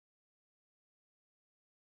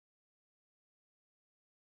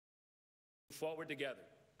forward together.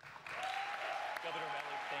 Governor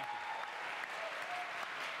Mellon, thank you.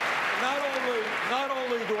 Not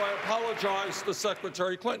only do I apologize to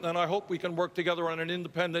Secretary Clinton, and I hope we can work together on an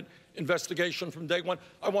independent investigation from day one,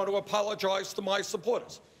 I want to apologize to my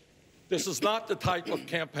supporters. This is not the type of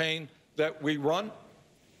campaign that we run.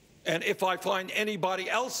 And if I find anybody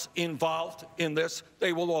else involved in this,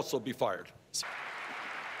 they will also be fired.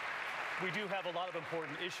 We do have a lot of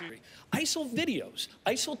important issues. ISIL videos,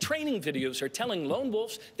 ISIL training videos are telling lone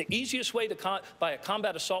wolves the easiest way to buy a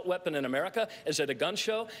combat assault weapon in America is at a gun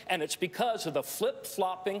show, and it's because of the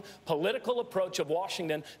flip-flopping political approach of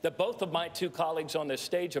Washington that both of my two colleagues on this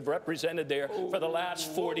stage have represented there for the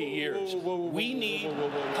last 40 years. We need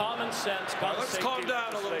common sense. Let's calm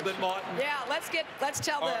down a little bit, Martin. Yeah,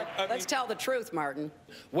 let's tell the truth, Martin.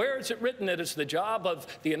 Where is it written that it's the job of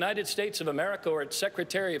the United States of America or its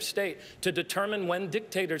Secretary of State to determine when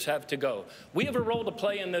dictators have to go? We have a role to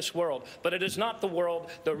play in this world, but it is not the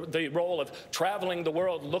role of traveling the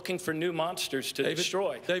world looking for new monsters to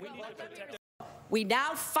destroy. We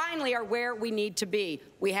now finally are where we need to be.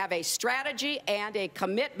 We have a strategy and a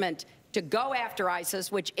commitment to go after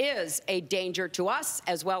ISIS, which is a danger to us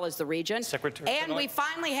as well as the region. And we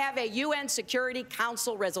finally have a UN Security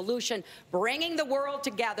Council resolution bringing the world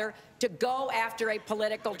together to go after a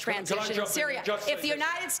political transition in Syria. If the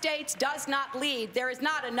United States does not lead, there is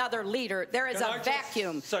not another leader. There is a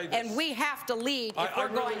vacuum, and we have to lead if we're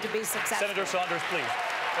going to be successful. Senator Saunders, please.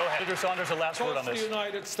 Go ahead. Senator Saunders, the last word on this. The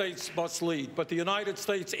United States must lead, but the United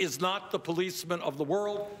States is not the policeman of the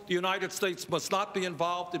world. The United States must not be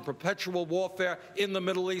involved in perpetual warfare in the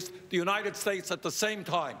Middle East. The United States, at the same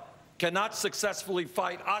time, cannot successfully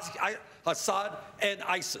fight Assad and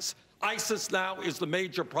ISIS. ISIS now is the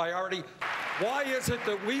major priority. Why is it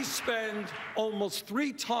that we spend almost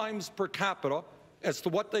 3 times per capita as to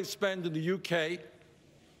what they spend in the UK,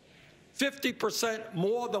 50%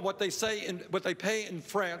 more than what they pay in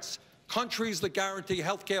France, countries that guarantee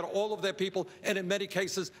health care to all of their people and in many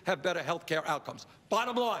cases have better health care outcomes?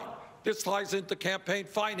 Bottom line, this ties into campaign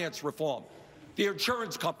finance reform. The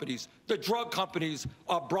insurance companies, the drug companies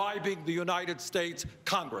are bribing the United States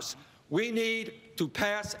Congress. We need to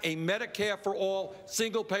pass a Medicare for all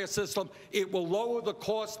single-payer system. It will lower the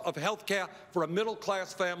cost of health care for a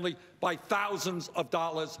middle-class family by thousands of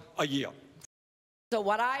dollars a year. So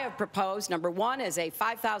what I have proposed, number one, is a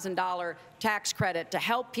 $5,000 tax credit to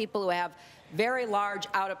help people who have very large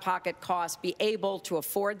out-of-pocket costs be able to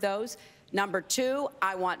afford those. Number two,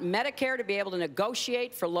 I want Medicare to be able to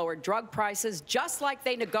negotiate for lower drug prices, just like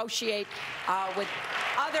they negotiate with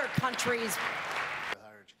other countries.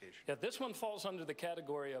 Yeah, this one falls under the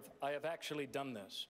category of I have actually done this.